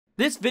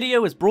This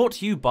video is brought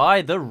to you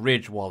by the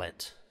Ridge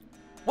Wallet.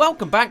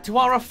 Welcome back to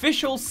our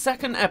official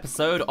second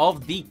episode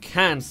of the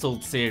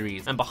Cancelled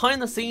series, and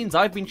behind the scenes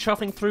I've been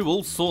shuffling through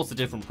all sorts of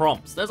different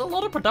prompts. There's a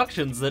lot of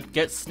productions that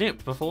get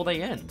snipped before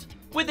they end.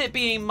 With it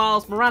being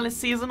Miles Morales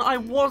season, I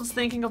was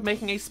thinking of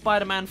making a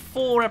Spider-Man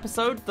 4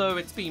 episode, though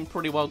it's been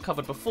pretty well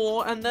covered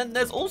before, and then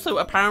there's also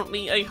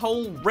apparently a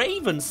whole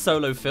Raven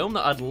solo film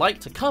that I'd like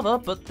to cover,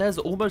 but there's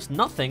almost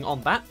nothing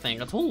on that thing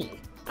at all.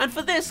 And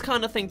for this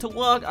kind of thing to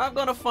work, I've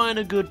got to find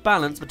a good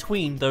balance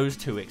between those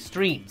two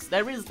extremes.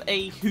 There is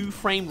a Who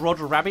Framed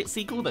Roger Rabbit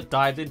sequel that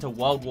dives into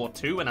World War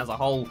II and has a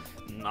whole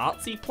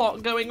Nazi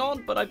plot going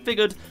on, but I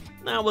figured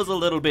that was a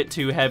little bit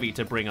too heavy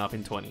to bring up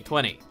in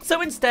 2020.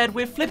 So instead,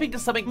 we're flipping to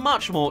something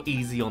much more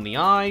easy on the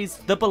eyes,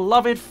 the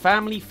beloved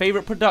family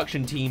favorite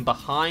production team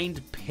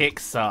behind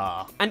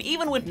Pixar. And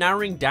even with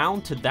narrowing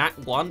down to that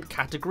one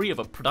category of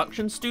a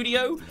production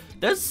studio,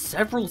 there's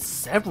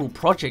several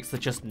projects that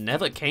just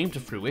never came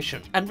to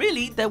fruition. And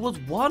really, there was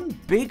one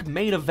big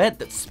main event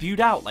that spewed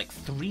out like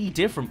 3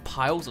 different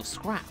piles of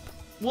scrap.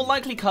 We'll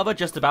likely cover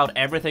just about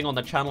everything on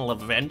the channel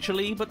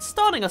eventually, but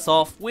starting us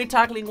off, we're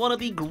tackling one of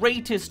the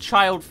greatest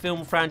child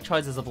film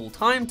franchises of all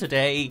time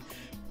today,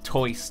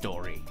 Toy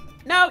Story.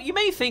 Now, you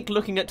may think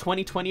looking at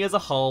 2020 as a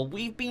whole,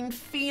 we've been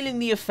feeling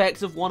the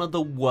effects of one of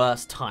the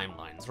worst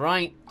timelines,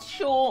 right?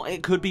 Sure,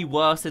 it could be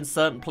worse in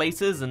certain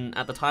places, and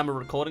at the time of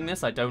recording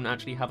this, I don't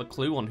actually have a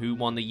clue on who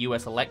won the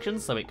US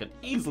elections, so it could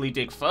easily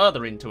dig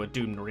further into a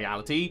doomed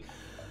reality.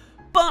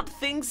 But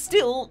things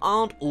still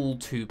aren't all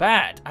too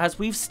bad, as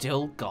we've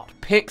still got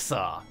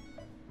Pixar.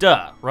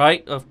 Duh,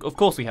 right? Of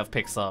course we have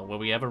Pixar. Were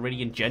we ever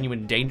really in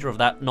genuine danger of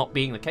that not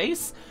being the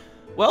case?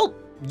 Well,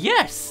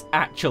 yes,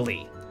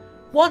 actually.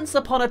 Once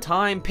upon a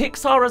time,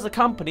 Pixar as a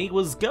company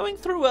was going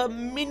through a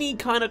mini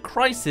kind of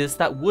crisis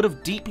that would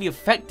have deeply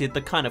affected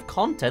the kind of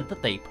content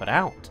that they put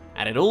out.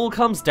 And it all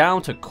comes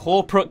down to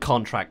corporate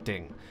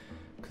contracting,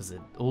 because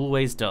it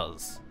always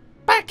does.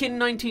 Back in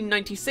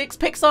 1996,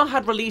 Pixar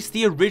had released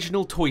the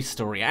original Toy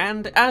Story,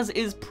 and as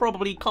is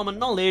probably common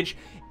knowledge,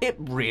 it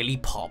really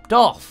popped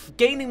off,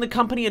 gaining the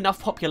company enough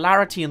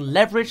popularity and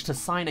leverage to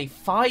sign a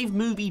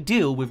 5-movie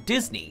deal with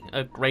Disney,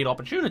 a great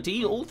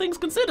opportunity, all things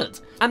considered.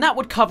 And that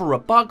would cover A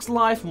Bug's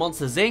Life,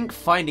 Monsters Inc.,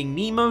 Finding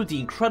Nemo,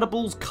 The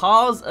Incredibles,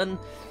 Cars, and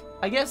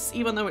I guess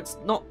even though it's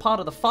not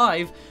part of the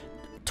 5,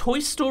 Toy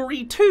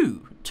Story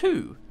 2,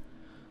 too.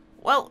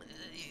 Well,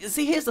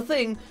 see, here's the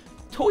thing.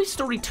 Toy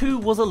Story 2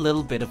 was a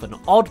little bit of an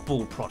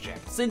oddball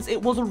project, since it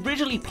was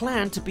originally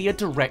planned to be a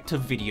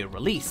direct-to-video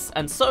release,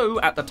 and so,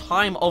 at the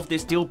time of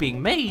this deal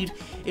being made,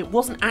 it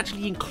wasn't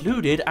actually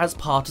included as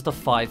part of the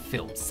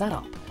 5-film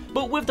setup.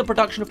 But with the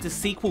production of the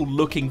sequel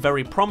looking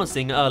very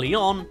promising early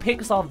on,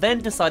 Pixar then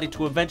decided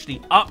to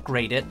eventually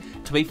upgrade it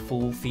to a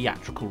full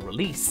theatrical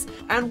release.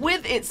 And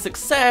with its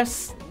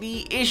success,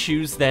 the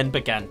issues then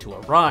began to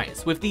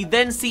arise, with the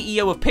then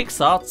CEO of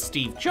Pixar,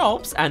 Steve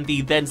Jobs, and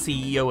the then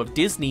CEO of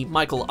Disney,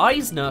 Michael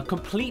Eisner,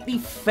 completely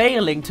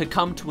failing to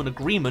come to an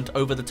agreement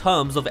over the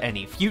terms of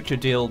any future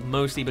deal,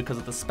 mostly because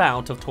of the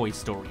spout of Toy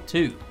Story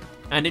 2.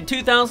 And in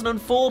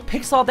 2004,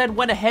 Pixar then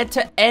went ahead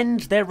to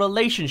end their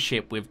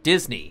relationship with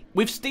Disney,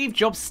 with Steve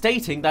Jobs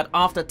stating that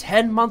after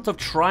 10 months of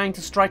trying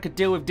to strike a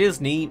deal with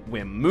Disney,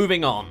 we're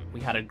moving on. We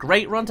had a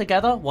great run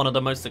together, one of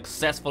the most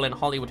successful in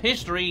Hollywood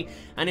history,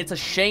 and it's a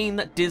shame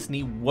that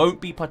Disney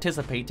won't be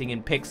participating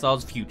in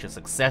Pixar's future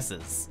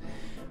successes.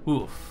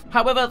 Oof.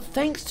 However,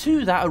 thanks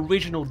to that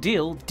original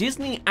deal,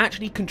 Disney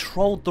actually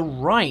controlled the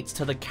rights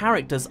to the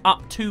characters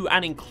up to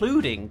and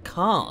including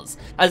Cars,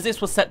 as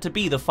this was set to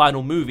be the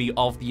final movie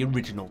of the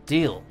original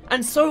deal.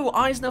 And so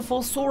Eisner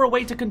foresaw a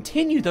way to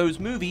continue those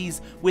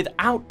movies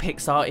without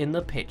Pixar in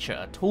the picture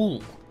at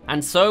all.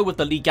 And so, with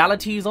the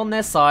legalities on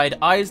their side,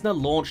 Eisner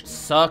launched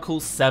Circle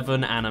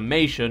 7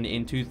 Animation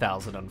in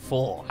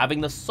 2004,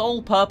 having the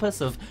sole purpose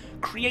of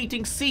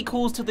creating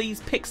sequels to these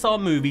Pixar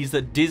movies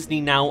that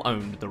Disney now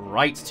owned the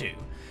rights to.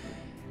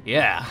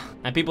 Yeah,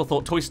 and people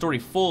thought Toy Story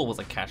 4 was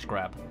a cash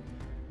grab.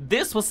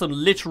 This was some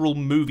literal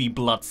movie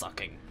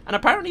bloodsucking, and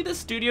apparently this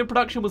studio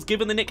production was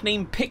given the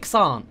nickname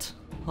Pixart.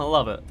 I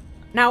love it.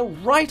 Now,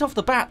 right off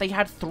the bat, they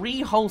had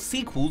 3 whole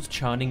sequels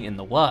churning in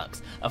the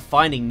works. A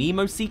Finding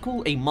Nemo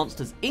sequel, a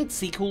Monsters Inc.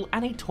 sequel,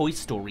 and a Toy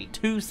Story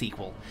 2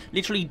 sequel.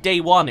 Literally day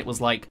one, it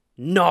was like,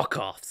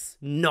 knockoffs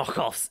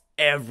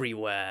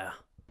everywhere.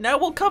 Now,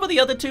 we'll cover the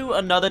other 2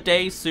 another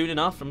day soon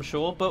enough, I'm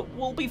sure, but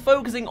we'll be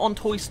focusing on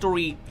Toy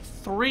Story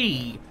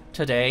 3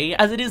 today,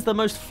 as it is the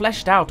most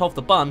fleshed out of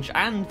the bunch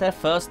and their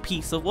first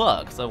piece of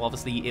work, so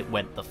obviously it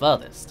went the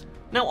furthest.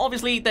 Now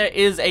obviously there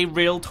is a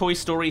real Toy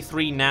Story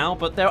 3 now,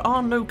 but there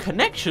are no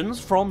connections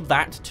from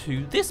that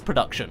to this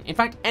production. In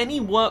fact, any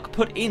work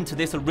put into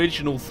this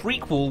original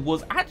threequel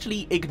was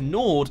actually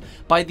ignored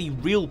by the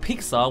real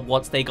Pixar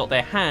once they got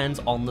their hands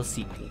on the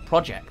sequel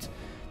project.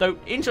 Though,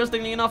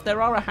 interestingly enough,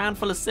 there are a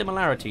handful of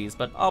similarities,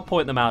 but I'll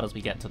point them out as we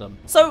get to them.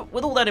 So,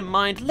 with all that in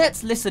mind,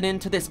 let's listen in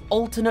to this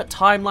alternate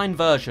timeline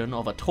version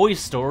of a Toy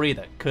Story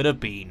that could have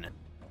been.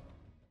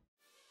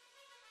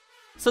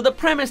 So the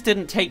premise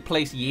didn't take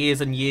place years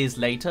and years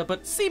later,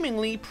 but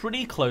seemingly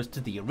pretty close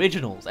to the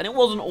originals, and it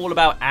wasn't all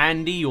about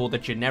Andy or the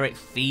generic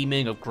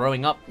theming of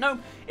growing up. No,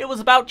 it was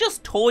about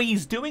just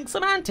toys doing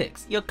some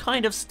antics, your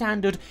kind of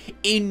standard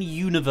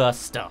in-universe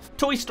stuff.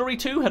 Toy Story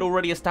 2 had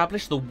already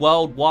established the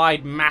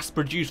worldwide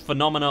mass-produced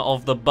phenomena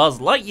of the Buzz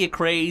Lightyear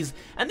craze,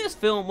 and this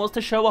film was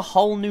to show a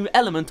whole new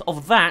element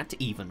of that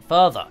even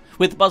further,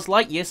 with Buzz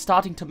Lightyear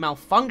starting to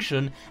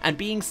malfunction and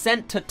being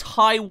sent to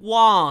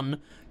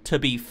Taiwan to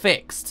be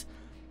fixed.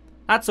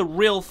 That's a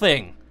real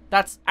thing.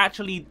 That's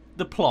actually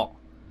the plot.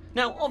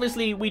 Now,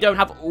 obviously, we don't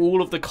have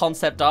all of the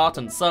concept art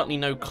and certainly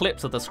no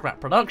clips of the scrap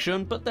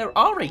production, but there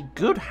are a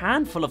good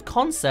handful of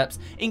concepts,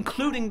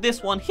 including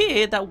this one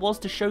here that was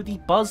to show the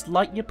Buzz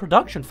Lightyear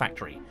production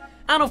factory.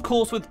 And of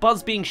course, with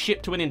Buzz being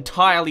shipped to an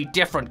entirely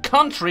different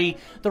country,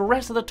 the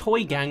rest of the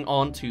toy gang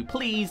aren't too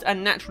pleased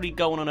and naturally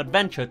go on an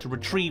adventure to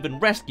retrieve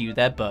and rescue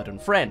their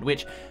burdened friend,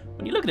 which,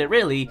 when you look at it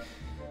really,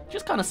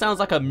 just kind of sounds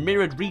like a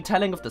mirrored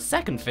retelling of the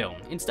second film.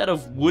 Instead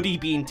of Woody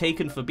being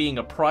taken for being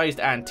a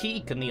prized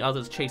antique and the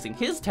others chasing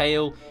his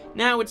tail,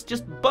 now it's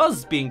just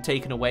Buzz being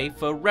taken away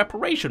for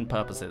reparation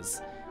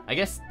purposes. I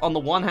guess on the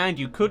one hand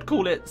you could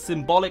call it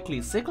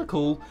symbolically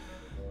cyclical,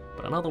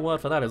 but another word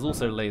for that is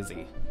also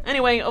lazy.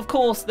 Anyway, of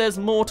course, there's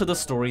more to the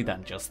story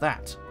than just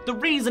that. The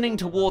reasoning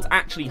towards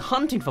actually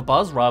hunting for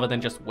Buzz rather than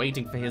just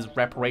waiting for his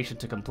reparation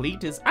to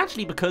complete is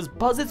actually because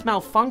Buzz's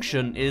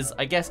malfunction is,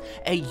 I guess,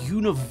 a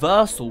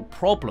universal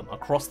problem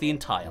across the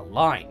entire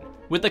line.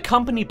 With the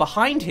company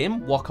behind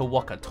him, Waka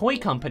Waka Toy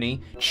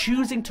Company,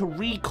 choosing to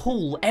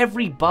recall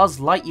every Buzz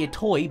Lightyear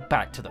toy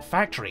back to the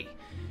factory.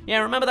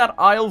 Yeah, remember that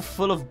aisle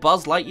full of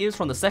Buzz Lightyears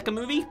from the second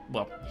movie?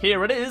 Well,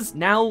 here it is,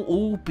 now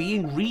all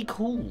being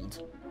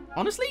recalled.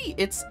 Honestly,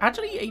 it's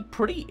actually a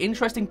pretty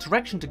interesting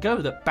direction to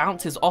go that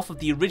bounces off of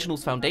the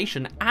original's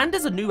foundation and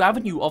is a new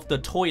avenue of the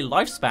toy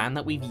lifespan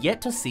that we've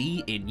yet to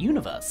see in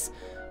universe.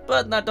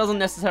 But that doesn't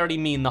necessarily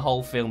mean the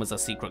whole film is a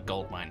secret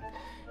goldmine.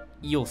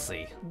 You'll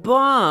see.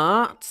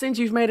 But since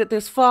you've made it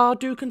this far,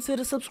 do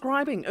consider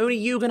subscribing. Only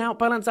you can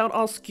outbalance out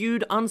our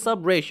skewed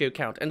unsub ratio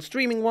count. And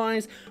streaming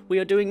wise, we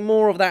are doing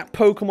more of that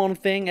Pokemon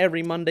thing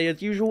every Monday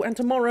as usual. And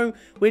tomorrow,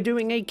 we're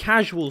doing a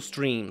casual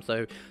stream.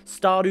 So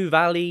Stardew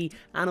Valley,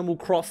 Animal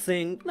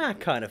Crossing, that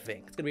kind of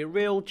thing. It's gonna be a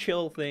real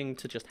chill thing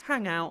to just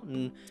hang out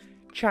and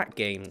chat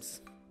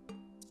games.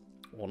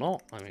 Or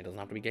not. I mean, it doesn't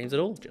have to be games at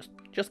all.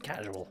 Just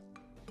casual.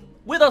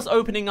 With us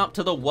opening up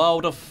to the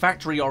world of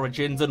factory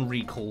origins and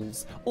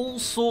recalls, all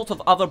sorts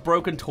of other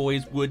broken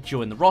toys would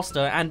join the roster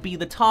and be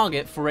the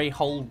target for a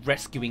whole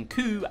rescuing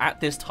coup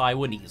at this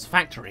Taiwanese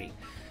factory.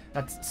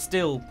 That's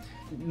still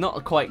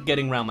not quite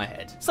getting round my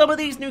head. Some of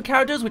these new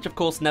characters, which of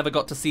course never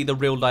got to see the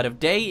real light of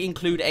day,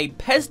 include a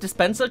Pez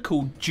dispenser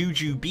called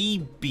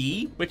Jujubee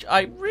Bee, which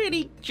I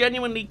really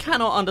genuinely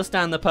cannot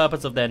understand the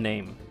purpose of their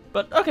name.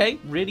 But okay,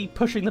 really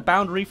pushing the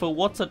boundary for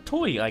what's a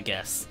toy, I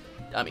guess.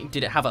 I mean,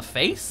 did it have a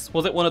face?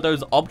 Was it one of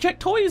those object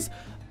toys?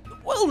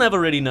 We'll never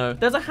really know.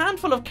 There's a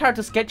handful of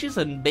character sketches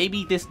and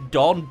maybe this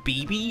Don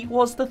BB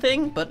was the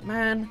thing, but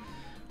man,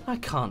 I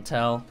can't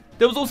tell.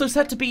 There was also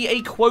said to be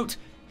a, quote,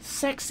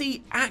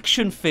 sexy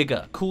action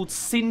figure called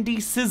Cindy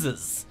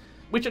Scissors,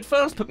 which at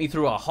first put me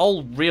through a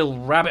whole real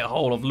rabbit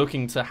hole of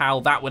looking to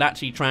how that would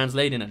actually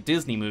translate in a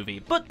Disney movie.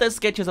 But there's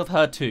sketches of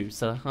her too,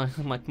 so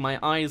my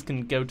eyes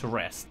can go to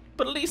rest.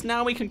 But at least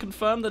now we can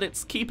confirm that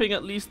it's keeping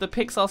at least the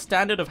Pixar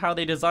standard of how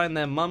they design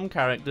their mum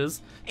characters.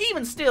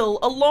 Even still,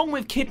 along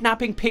with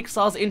kidnapping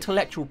Pixar's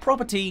intellectual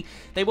property,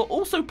 they were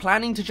also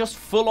planning to just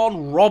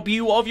full-on rob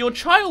you of your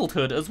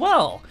childhood as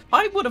well.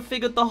 I would have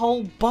figured the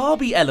whole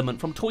Barbie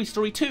element from Toy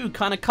Story 2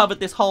 kind of covered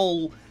this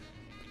whole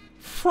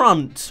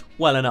front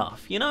well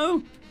enough, you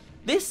know?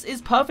 This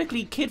is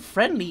perfectly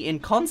kid-friendly in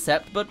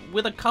concept, but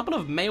with a couple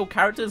of male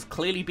characters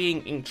clearly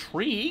being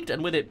intrigued,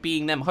 and with it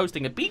being them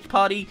hosting a beach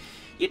party,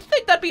 you'd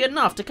think that'd be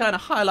enough to kind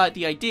of highlight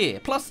the idea.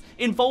 Plus,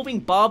 involving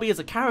Barbie as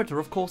a character,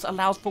 of course,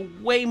 allows for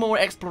way more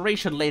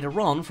exploration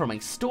later on from a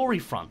story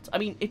front. I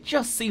mean, it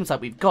just seems like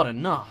we've got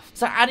enough.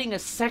 So adding a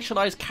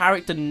sexualized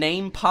character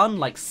name pun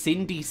like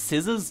Cindy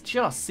Scissors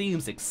just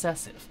seems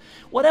excessive.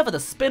 Whatever the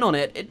spin on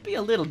it, it'd be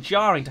a little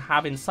jarring to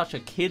have in such a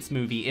kids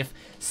movie if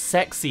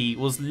sexy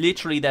was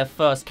literally their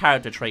first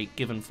character trait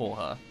given for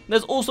her.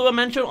 There's also a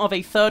mention of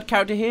a third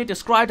character here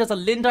described as a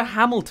Linda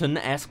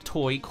Hamilton-esque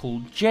toy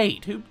called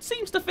Jade, who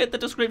seems to fit the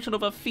description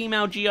of a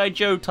female G.I.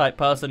 Joe type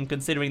person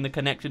considering the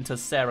connection to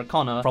Sarah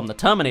Connor from the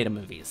Terminator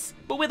movies.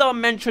 But with our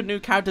mentioned new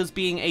characters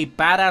being a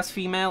badass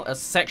female, a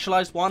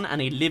sexualized one,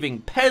 and a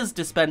living Pez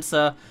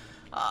dispenser,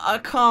 I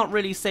can't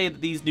really say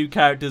that these new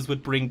characters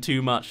would bring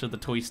too much to the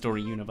Toy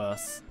Story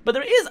universe. But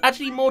there is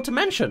actually more to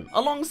mention.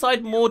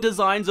 Alongside more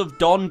designs of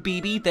Don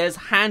BB, there's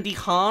Handy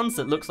Hans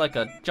that looks like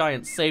a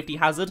giant safety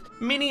hazard,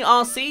 Minnie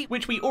RC,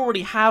 which we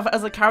already have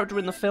as a character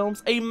in the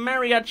films, a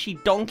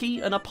mariachi donkey,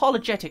 an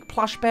apologetic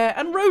plush bear,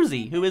 and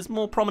Rosie, who is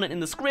more prominent in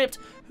the script,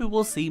 who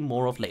we'll see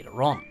more of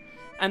later on.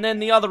 And then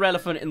the other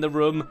elephant in the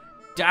room,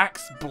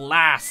 Dax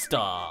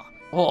Blaster.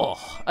 Oh,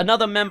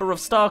 another member of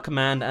Star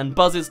Command and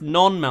Buzz's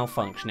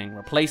non-malfunctioning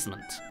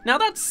replacement. Now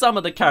that's some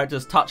of the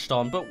characters touched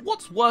on, but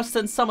what's worse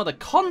than some of the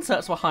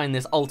concepts behind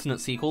this alternate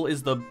sequel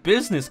is the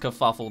business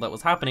kerfuffle that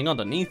was happening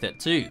underneath it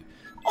too.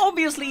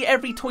 Obviously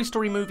every Toy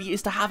Story movie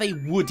is to have a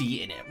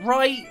Woody in it,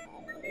 right?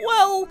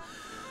 Well,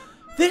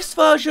 this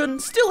version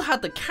still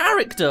had the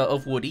character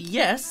of Woody,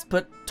 yes,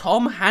 but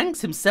Tom Hanks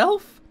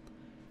himself?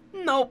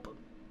 Nope.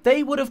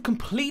 They would have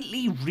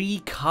completely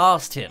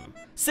recast him.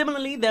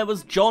 Similarly, there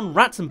was John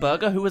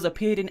Ratzenberger, who has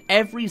appeared in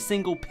every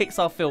single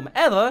Pixar film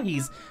ever.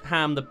 He's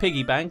Ham the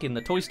Piggy Bank in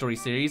the Toy Story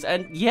series,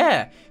 and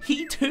yeah,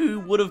 he too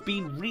would have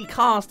been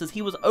recast as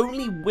he was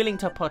only willing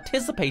to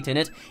participate in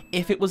it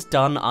if it was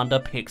done under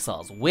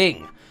Pixar's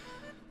wing.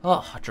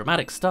 Oh,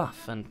 dramatic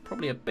stuff, and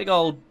probably a big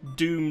old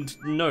doomed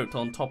note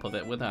on top of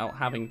it without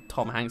having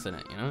Tom Hanks in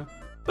it, you know?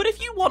 But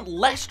if you want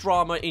less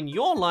drama in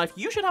your life,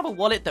 you should have a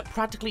wallet that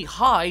practically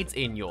hides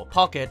in your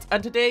pocket.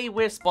 And today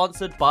we're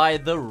sponsored by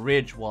the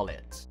Ridge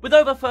Wallet. With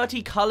over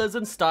 30 colors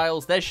and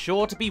styles, there's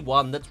sure to be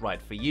one that's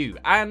right for you.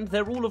 And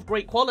they're all of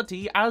great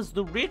quality, as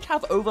the Ridge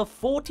have over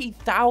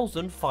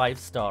 40,000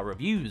 5-star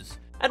reviews.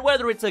 And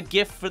whether it's a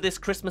gift for this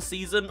Christmas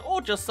season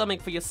or just something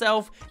for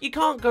yourself, you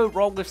can't go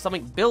wrong with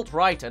something built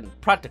right and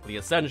practically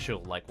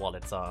essential like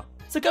wallets are.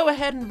 So go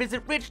ahead and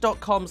visit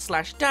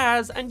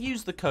ridge.com/Dazz and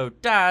use the code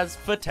DAZZ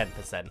for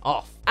 10%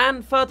 off.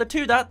 And further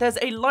to that, there's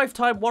a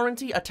lifetime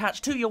warranty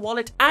attached to your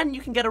wallet, and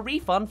you can get a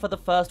refund for the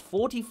first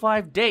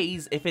 45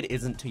 days if it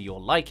isn't to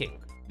your liking.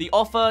 The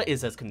offer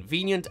is as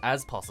convenient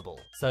as possible.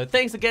 So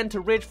thanks again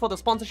to Ridge for the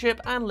sponsorship,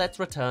 and let's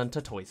return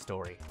to Toy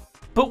Story.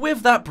 But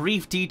with that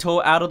brief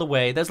detour out of the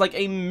way, there's like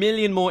a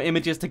million more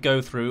images to go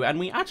through, and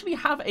we actually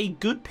have a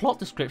good plot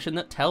description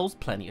that tells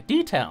plenty of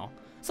detail.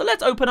 So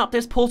let's open up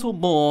this portal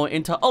more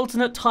into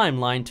alternate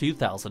timeline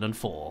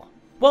 2004.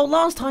 Well,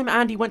 last time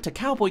Andy went to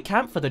cowboy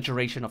camp for the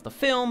duration of the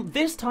film,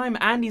 this time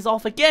Andy's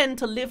off again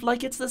to live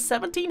like it's the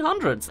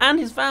 1700s, and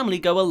his family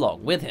go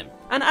along with him.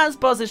 And as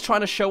Buzz is trying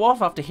to show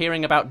off after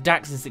hearing about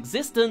Dax's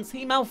existence,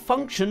 he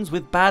malfunctions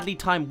with badly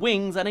timed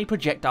wings and a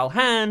projectile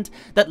hand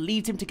that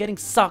leads him to getting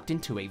sucked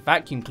into a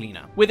vacuum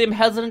cleaner. With him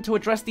hesitant to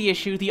address the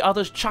issue, the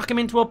others chuck him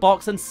into a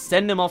box and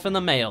send him off in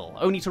the mail,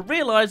 only to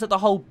realize that the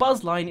whole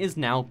Buzz line is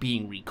now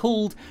being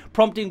recalled,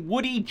 prompting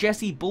Woody,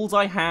 Jesse,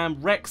 Bullseye, Ham,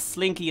 Rex,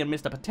 Slinky, and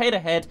Mr. Potato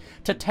Head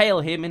to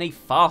tail him in a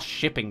fast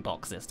shipping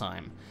box this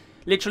time.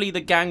 Literally the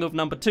gang of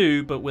number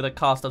 2, but with a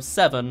cast of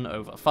 7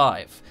 over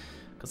 5.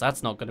 Because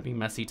that's not going to be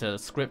messy to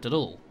script at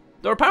all.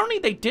 Though apparently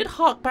they did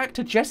hark back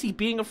to Jesse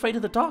being afraid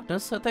of the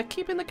darkness, so they're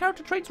keeping the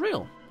character traits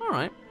real.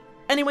 Alright.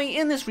 Anyway,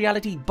 in this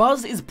reality,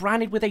 Buzz is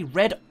branded with a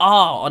red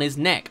R on his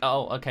neck.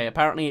 Oh, okay,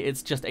 apparently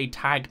it's just a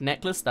tag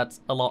necklace.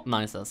 That's a lot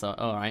nicer, so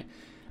alright.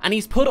 And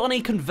he's put on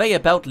a conveyor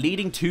belt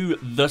leading to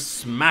the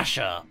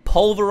Smasher,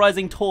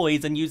 pulverizing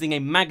toys and using a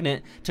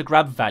magnet to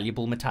grab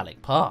valuable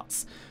metallic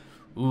parts.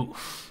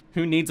 Oof.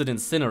 Who needs an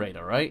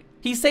incinerator, right?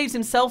 He saves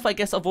himself, I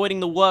guess,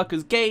 avoiding the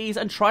workers' gaze,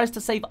 and tries to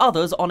save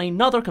others on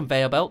another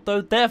conveyor belt, though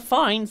they're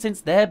fine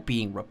since they're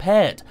being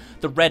repaired.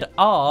 The red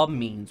R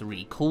means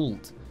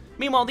recalled.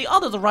 Meanwhile, the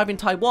others arrive in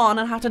Taiwan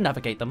and have to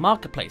navigate the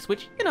marketplace,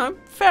 which, you know,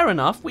 fair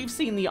enough. We've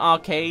seen the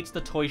arcades,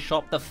 the toy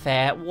shop, the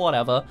fair,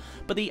 whatever,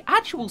 but the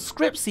actual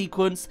script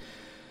sequence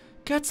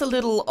gets a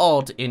little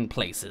odd in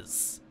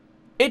places.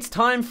 It's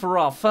time for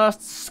our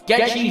first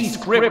sketchy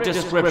script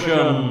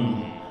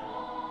description.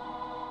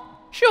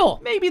 Sure,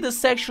 maybe the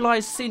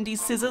sexualized Cindy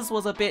Scissors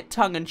was a bit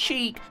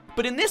tongue-in-cheek,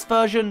 but in this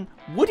version,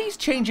 Woody's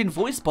change in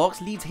voice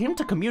box leads him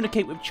to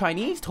communicate with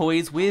Chinese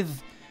toys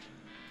with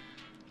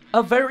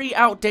a very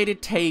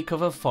outdated take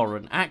of a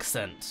foreign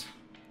accent.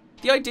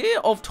 The idea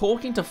of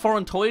talking to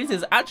foreign toys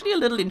is actually a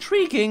little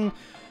intriguing,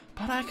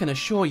 but I can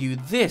assure you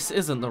this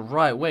isn't the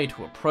right way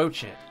to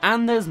approach it,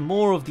 and there's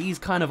more of these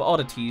kind of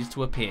oddities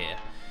to appear.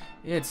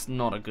 It's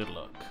not a good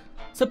look.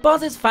 So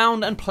Buzz is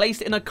found and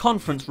placed in a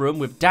conference room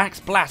with Dax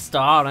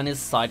Blastar and his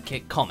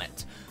sidekick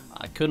Comet.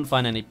 I couldn't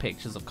find any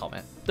pictures of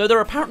Comet, though they're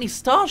apparently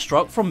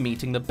starstruck from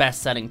meeting the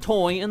best-selling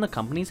toy in the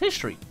company's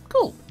history.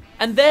 Cool.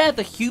 And there,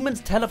 the humans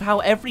tell of how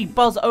every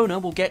Buzz owner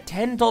will get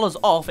 $10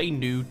 off a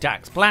new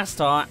Dax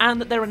Blastar, and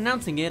that they're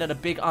announcing it at a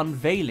big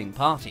unveiling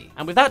party.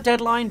 And with that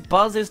deadline,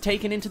 Buzz is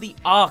taken into the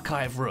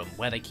archive room,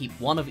 where they keep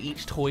one of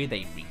each toy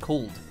they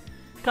recalled.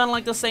 Kinda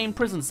like the same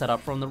prison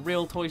setup from the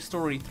real Toy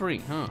Story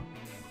 3, huh?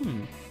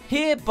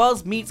 Here,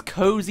 Buzz meets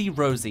Cozy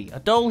Rosie, a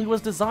doll who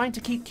was designed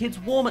to keep kids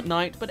warm at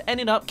night but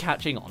ended up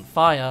catching on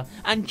fire,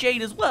 and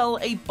Jade as well,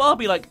 a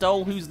Barbie-like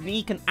doll whose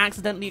knee can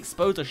accidentally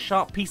expose a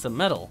sharp piece of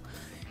metal.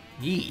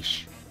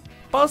 Yeesh.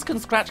 Buzz can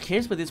scratch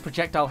kids with his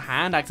projectile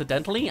hand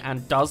accidentally,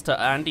 and does to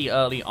Andy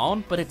early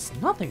on, but it's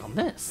nothing on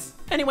this.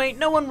 Anyway,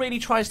 no one really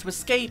tries to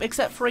escape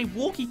except for a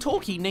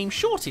walkie-talkie named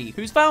Shorty,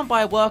 who's found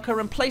by a worker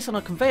and placed on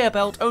a conveyor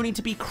belt only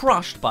to be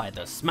crushed by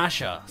the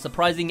Smasher,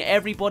 surprising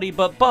everybody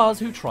but Buzz,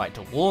 who tried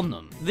to warn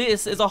them.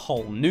 This is a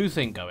whole new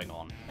thing going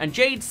on, and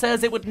Jade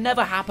says it would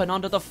never happen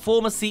under the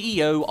former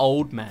CEO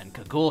Old Man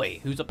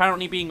Kagoi, who's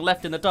apparently being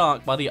left in the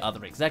dark by the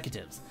other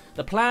executives.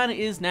 The plan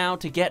is now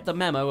to get the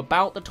memo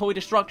about the toy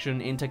destruction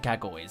into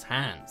Kagoi's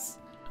hands.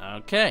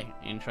 Okay,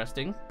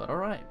 interesting, but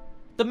alright.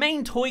 The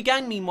main toy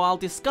gang meanwhile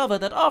discover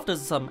that after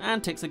some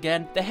antics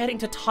again, they're heading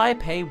to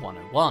Taipei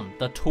 101,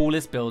 the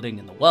tallest building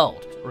in the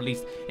world, or at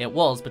least it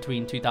was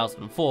between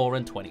 2004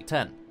 and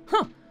 2010.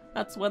 Huh,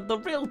 that's when the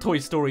real Toy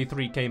Story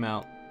 3 came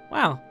out.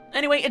 Wow.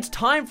 Anyway, it's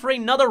time for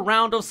another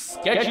round of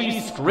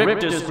sketchy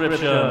script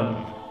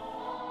description.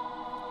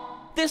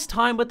 This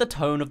time with the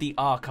tone of the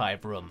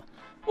archive room.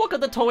 What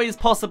could the toys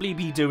possibly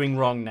be doing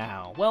wrong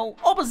now? Well,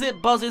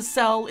 opposite Buzz's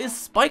cell is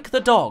Spike the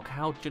dog.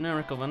 How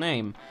generic of a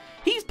name.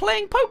 He's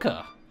playing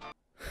poker.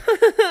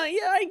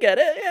 Yeah, I get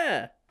it,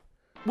 yeah.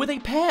 With a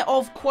pair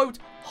of, quote,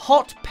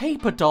 hot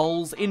paper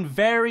dolls in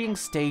varying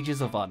stages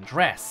of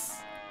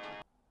undress.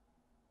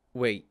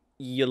 Wait,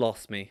 you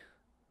lost me.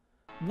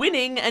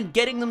 Winning and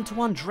getting them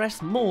to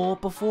undress more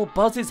before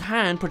Buzz's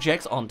hand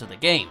projects onto the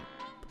game.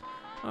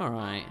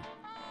 Alright.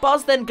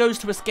 Buzz then goes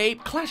to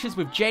escape, clashes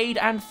with Jade,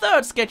 and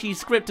third sketchy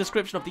script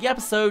description of the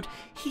episode,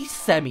 he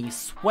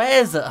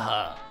semi-swears at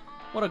her.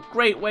 What a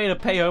great way to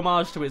pay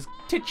homage to his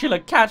titular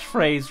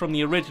catchphrase from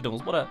the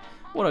originals. What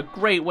a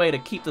great way to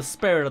keep the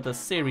spirit of the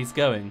series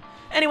going.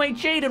 Anyway,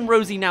 Jade and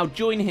Rosie now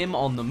join him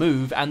on the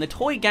move, and the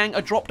toy gang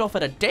are dropped off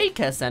at a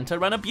daycare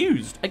center and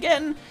abused.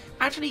 Again,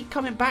 actually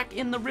coming back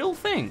in the real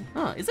thing.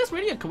 Huh, is this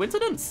really a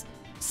coincidence?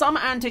 Some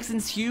antics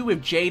ensue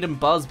with Jade and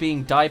Buzz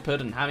being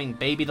diapered and having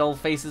baby doll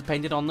faces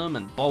painted on them,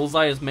 and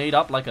Bullseye is made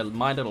up like a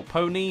My Little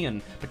Pony,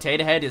 and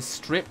Potato Head is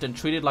stripped and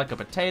treated like a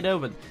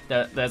potato, and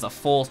there's a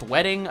forced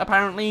wedding,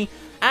 apparently.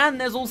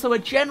 And there's also a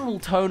general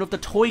tone of the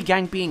toy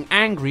gang being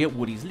angry at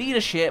Woody's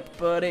leadership,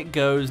 but it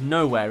goes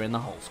nowhere in the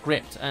whole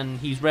script, and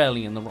he's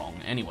rarely in the wrong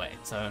anyway,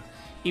 so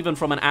even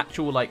from an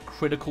actual, like,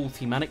 critical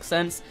thematic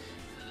sense,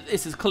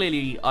 this is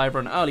clearly either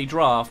an early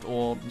draft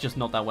or just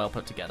not that well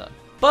put together.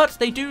 But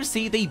they do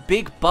see the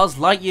big Buzz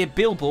Lightyear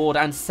billboard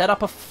and set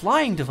up a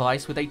flying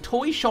device with a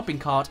toy shopping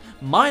cart,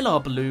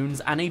 mylar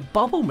balloons, and a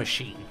bubble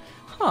machine.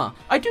 Huh,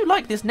 I do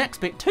like this next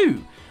bit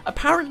too.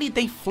 Apparently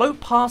they float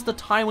past the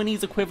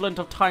Taiwanese equivalent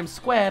of Times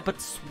Square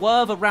but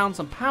swerve around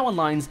some power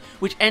lines,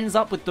 which ends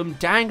up with them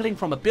dangling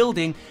from a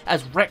building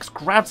as Rex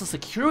grabs a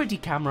security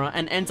camera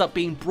and ends up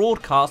being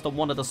broadcast on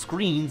one of the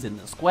screens in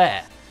the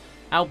square.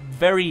 How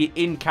very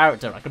in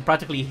character, I can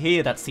practically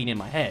hear that scene in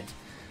my head.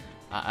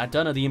 I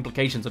don't know the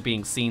implications of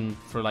being seen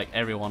for like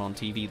everyone on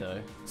TV though.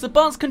 So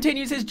Buzz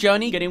continues his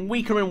journey, getting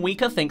weaker and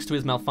weaker thanks to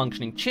his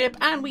malfunctioning chip,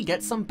 and we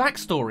get some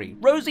backstory.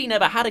 Rosie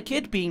never had a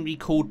kid, being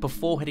recalled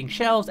before hitting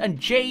shelves, and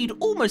Jade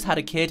almost had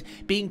a kid,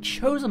 being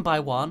chosen by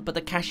one, but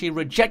the cashier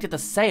rejected the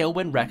sale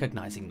when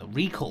recognizing the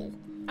recall.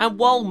 And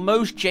while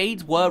most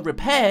Jades were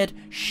repaired,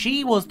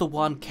 she was the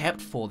one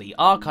kept for the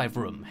archive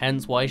room,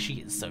 hence why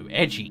she is so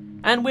edgy.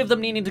 And with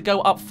them needing to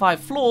go up 5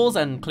 floors,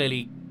 and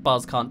clearly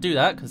Buzz can't do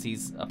that because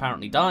he's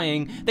apparently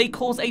dying, they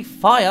cause a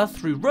fire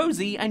through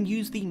Rosie and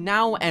use the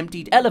now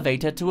emptied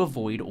elevator to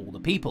avoid all the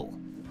people.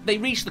 They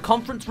reach the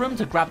conference room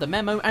to grab the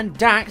memo, and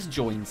Dax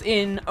joins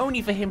in,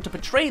 only for him to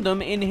betray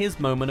them in his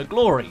moment of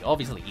glory.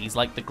 Obviously, he's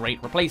like the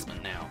great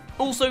replacement now.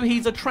 Also,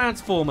 he's a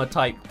Transformer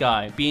type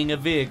guy, being a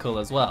vehicle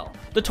as well.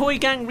 The toy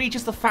gang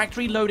reaches the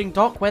factory loading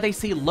dock where they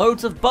see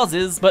loads of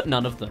Buzzes, but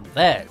none of them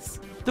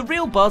theirs. The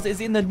real Buzz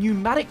is in the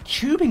pneumatic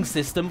tubing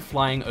system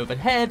flying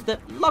overhead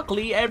that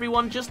luckily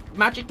everyone just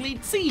magically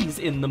sees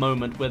in the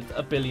moment with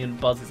a billion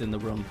Buzzes in the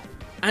room.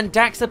 And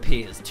Dax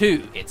appears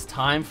too. It's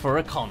time for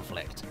a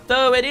conflict.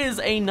 Though it is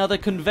another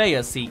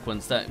conveyor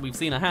sequence that we've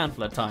seen a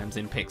handful of times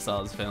in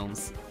Pixar's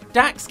films.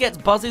 Dax gets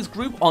Buzz's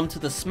group onto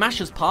the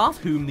Smashers path,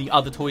 whom the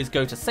other toys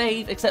go to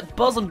save, except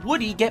Buzz and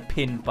Woody get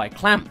pinned by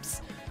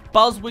clamps.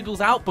 Buzz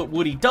wiggles out, but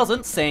Woody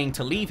doesn't, saying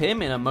to leave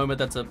him in a moment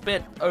that's a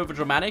bit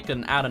overdramatic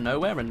and out of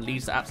nowhere and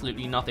leads to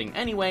absolutely nothing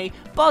anyway.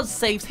 Buzz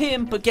saves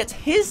him, but gets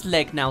his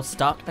leg now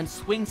stuck and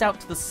swings out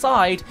to the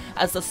side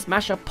as the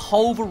Smasher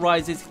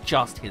pulverizes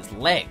just his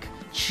leg.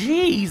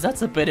 Jeez,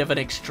 that's a bit of an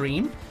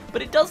extreme.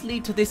 But it does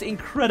lead to this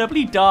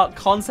incredibly dark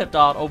concept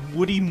art of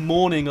Woody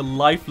mourning a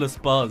lifeless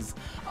Buzz.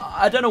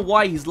 I don't know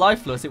why he's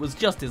lifeless, it was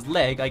just his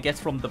leg, I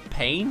guess from the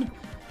pain.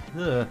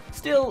 Ugh.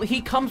 Still,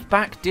 he comes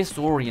back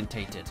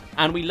disorientated,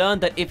 and we learn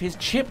that if his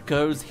chip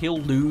goes, he'll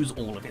lose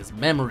all of his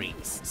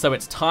memories. So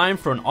it's time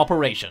for an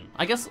operation.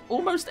 I guess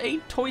almost a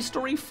Toy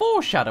Story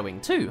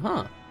foreshadowing too,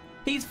 huh?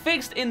 He's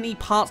fixed in the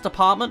parts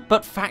department,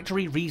 but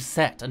factory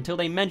reset until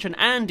they mention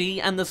Andy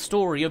and the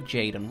story of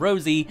Jade and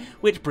Rosie,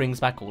 which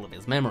brings back all of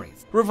his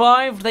memories.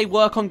 Revived, they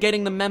work on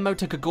getting the memo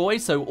to Kagoi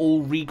so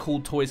all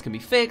recalled toys can be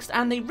fixed,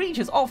 and they reach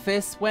his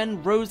office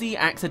when Rosie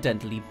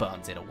accidentally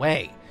burns it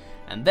away.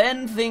 And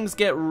then things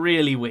get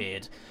really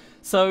weird.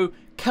 So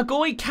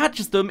Kagoi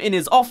catches them in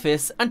his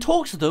office and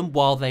talks to them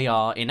while they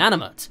are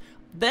inanimate.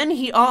 Then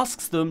he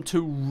asks them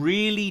to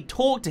really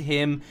talk to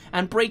him,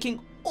 and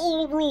breaking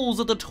all rules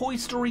of the Toy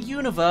Story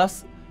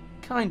universe,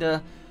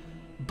 kinda.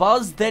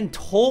 Buzz then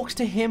talks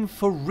to him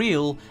for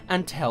real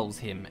and tells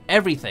him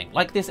everything,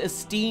 like this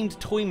esteemed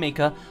toy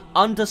maker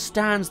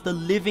understands the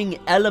living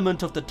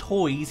element of the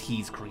toys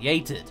he's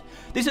created.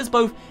 This is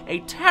both a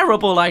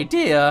terrible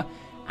idea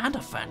and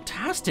a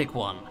fantastic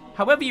one.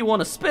 However you want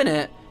to spin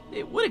it,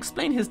 It would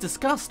explain his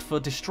disgust for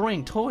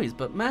destroying toys,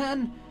 but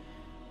man...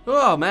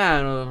 Oh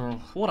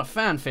man, what a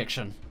fan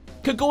fiction.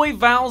 Kagoi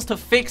vows to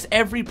fix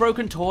every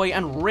broken toy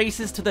and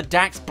races to the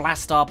Dax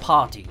Blastar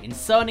party,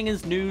 inserting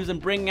his news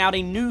and bringing out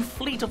a new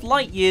fleet of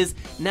Lightyears,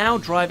 now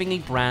driving a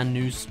brand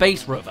new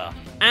space rover.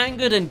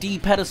 Angered and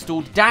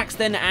de-pedestaled, Dax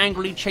then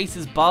angrily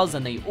chases Buzz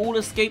and they all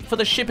escape for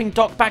the shipping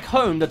dock back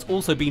home that's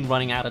also been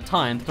running out of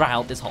time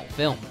throughout this whole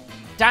film.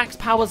 Dax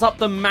powers up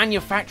the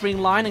manufacturing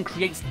line and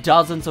creates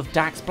dozens of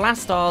Dax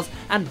Blastars,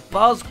 and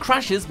Buzz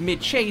crashes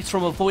mid-chase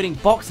from avoiding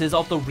boxes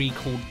of the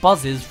recalled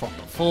Buzzes from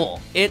before.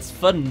 It's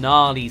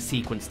finale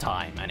sequence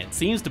time, and it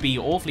seems to be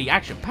awfully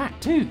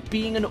action-packed too,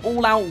 being an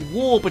all-out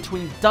war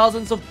between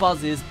dozens of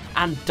Buzzes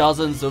and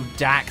dozens of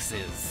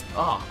Daxes.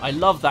 Oh, I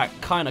love that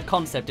kind of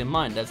concept in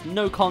mind. There's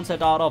no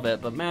concept art of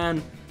it, but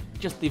man,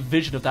 just the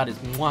vision of that is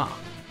mwah.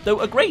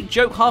 Though a great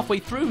joke halfway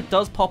through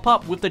does pop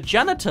up with the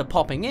janitor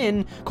popping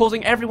in,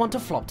 causing everyone to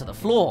flop to the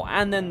floor,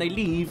 and then they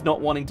leave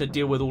not wanting to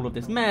deal with all of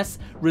this mess,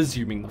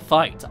 resuming the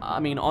fight. I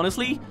mean,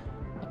 honestly,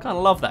 I kinda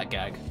love that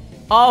gag.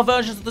 Our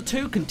versions of the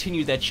two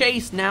continue their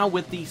chase, now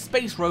with the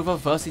space rover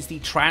versus the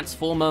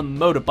transformer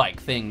motorbike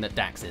thing that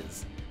Dax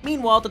is.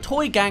 Meanwhile, the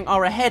toy gang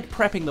are ahead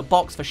prepping the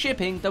box for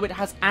shipping, though it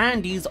has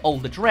Andy's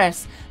old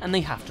address and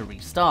they have to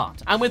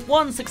restart. And with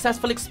one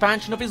successful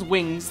expansion of his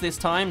wings this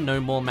time, no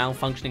more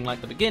malfunctioning like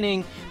the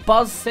beginning,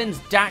 Buzz sends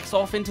Dax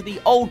off into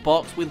the old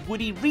box with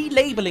Woody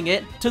relabeling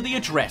it to the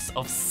address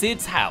of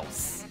Sid's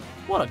house.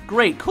 What a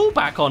great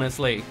callback,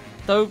 honestly.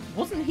 Though,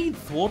 wasn't he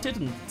thwarted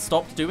and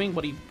stopped doing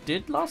what he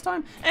did last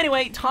time?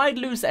 Anyway, tied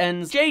loose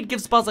ends, Jade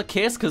gives Buzz a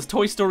kiss because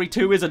Toy Story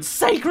 2 isn't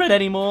sacred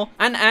anymore,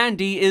 and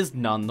Andy is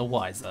none the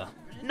wiser.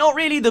 Not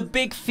really the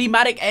big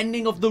thematic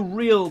ending of the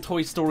real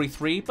Toy Story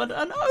 3, but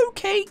an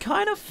okay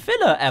kind of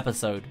filler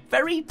episode.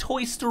 Very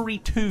Toy Story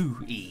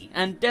 2-y,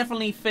 and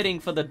definitely fitting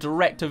for the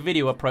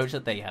direct-to-video approach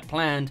that they had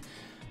planned,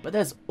 but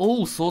there's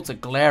all sorts of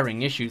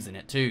glaring issues in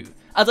it too.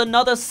 As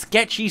another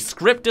sketchy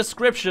script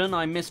description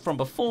I missed from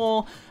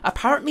before,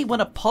 apparently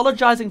when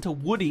apologizing to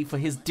Woody for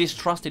his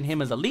distrust in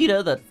him as a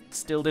leader that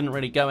still didn't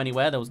really go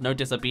anywhere, there was no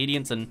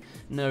disobedience and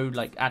no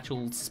like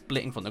actual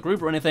splitting from the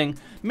group or anything,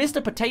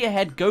 Mr. Potato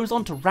Head goes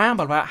on to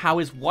ramble about how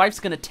his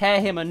wife's gonna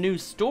tear him a new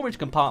storage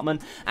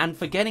compartment and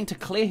forgetting to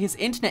clear his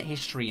internet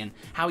history and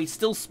how he's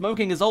still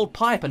smoking his old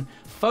pipe and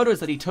photos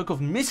that he took of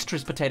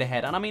Mistress Potato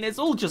Head, and I mean it's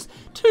all just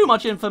too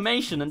much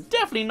information and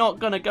definitely not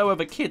gonna go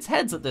over kids'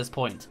 heads at this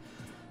point.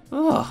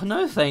 Oh,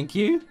 no thank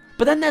you.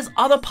 But then there's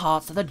other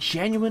parts that are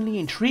genuinely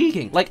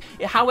intriguing, like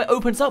how it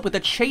opens up with a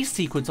chase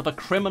sequence of a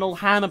criminal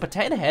Ham and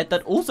Potato Head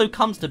that also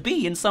comes to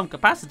be in some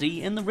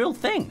capacity in the real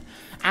thing,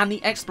 and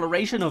the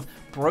exploration of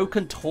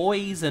broken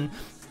toys and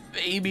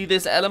maybe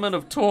this element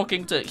of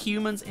talking to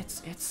humans.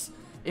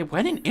 It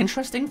went in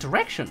interesting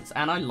directions,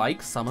 and I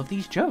like some of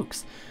these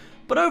jokes.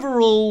 But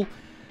overall,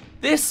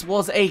 this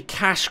was a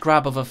cash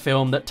grab of a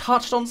film that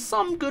touched on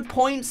some good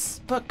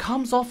points, but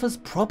comes off as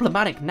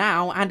problematic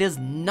now and is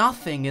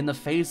nothing in the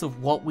face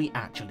of what we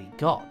actually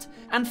got.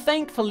 And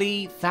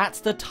thankfully,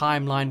 that's the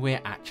timeline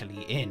we're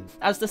actually in,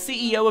 as the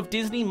CEO of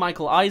Disney,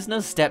 Michael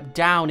Eisner, stepped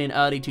down in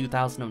early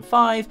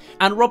 2005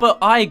 and Robert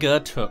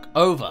Iger took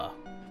over.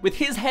 With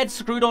his head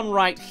screwed on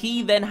right,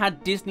 he then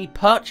had Disney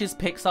purchase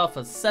Pixar for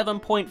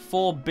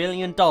 $7.4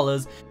 billion,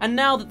 and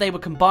now that they were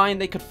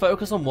combined, they could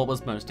focus on what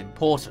was most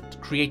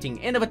important, creating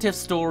innovative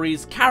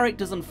stories,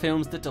 characters, and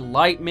films that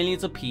delight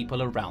millions of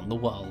people around the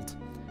world.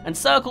 And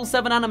Circle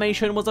 7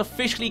 Animation was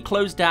officially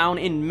closed down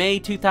in May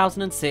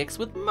 2006,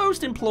 with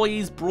most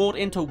employees brought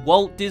into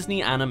Walt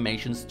Disney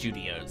Animation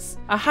Studios.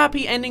 A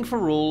happy ending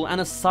for all, and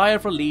a sigh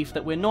of relief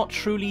that we're not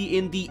truly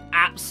in the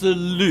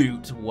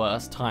absolute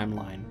worst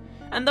timeline.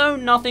 And though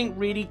nothing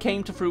really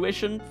came to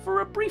fruition,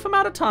 for a brief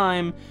amount of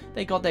time,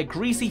 they got their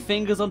greasy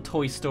fingers on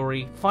Toy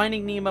Story,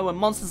 Finding Nemo and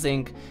Monsters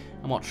Inc.,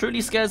 and what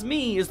truly scares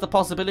me is the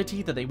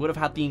possibility that they would have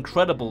had The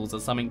Incredibles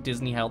as something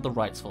Disney held the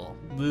rights for.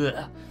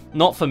 Ugh.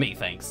 Not for me,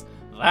 thanks.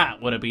 That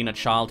would have been a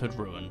childhood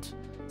ruined.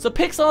 So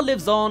Pixar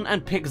lives on,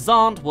 and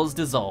Pixar't was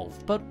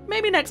dissolved, but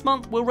maybe next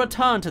month we'll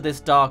return to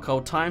this dark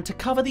old time to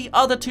cover the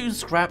other two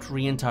scrapped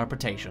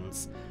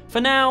reinterpretations.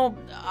 For now,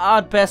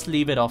 I'd best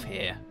leave it off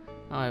here.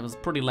 I was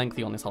pretty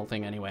lengthy on this whole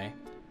thing anyway.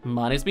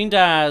 My name's been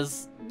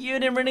Daz, you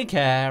didn't really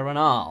care, and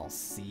I'll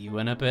see you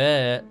in a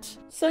bit.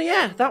 So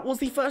yeah, that was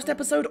the first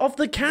episode of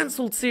the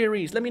Cancelled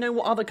series. Let me know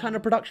what other kind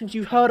of productions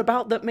you've heard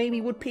about that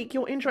maybe would pique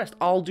your interest.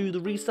 I'll do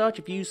the research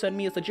if you send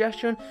me a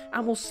suggestion,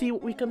 and we'll see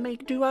what we can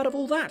do out of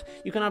all that.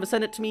 You can either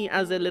send it to me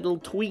as a little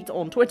tweet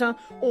on Twitter,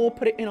 or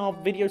put it in our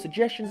video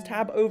suggestions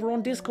tab over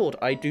on Discord.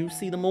 I do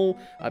see them all,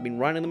 I've been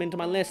writing them into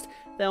my list,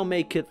 they'll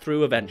make it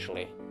through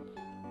eventually.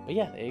 But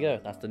yeah, there you go,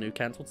 that's the new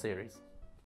Cancelled series.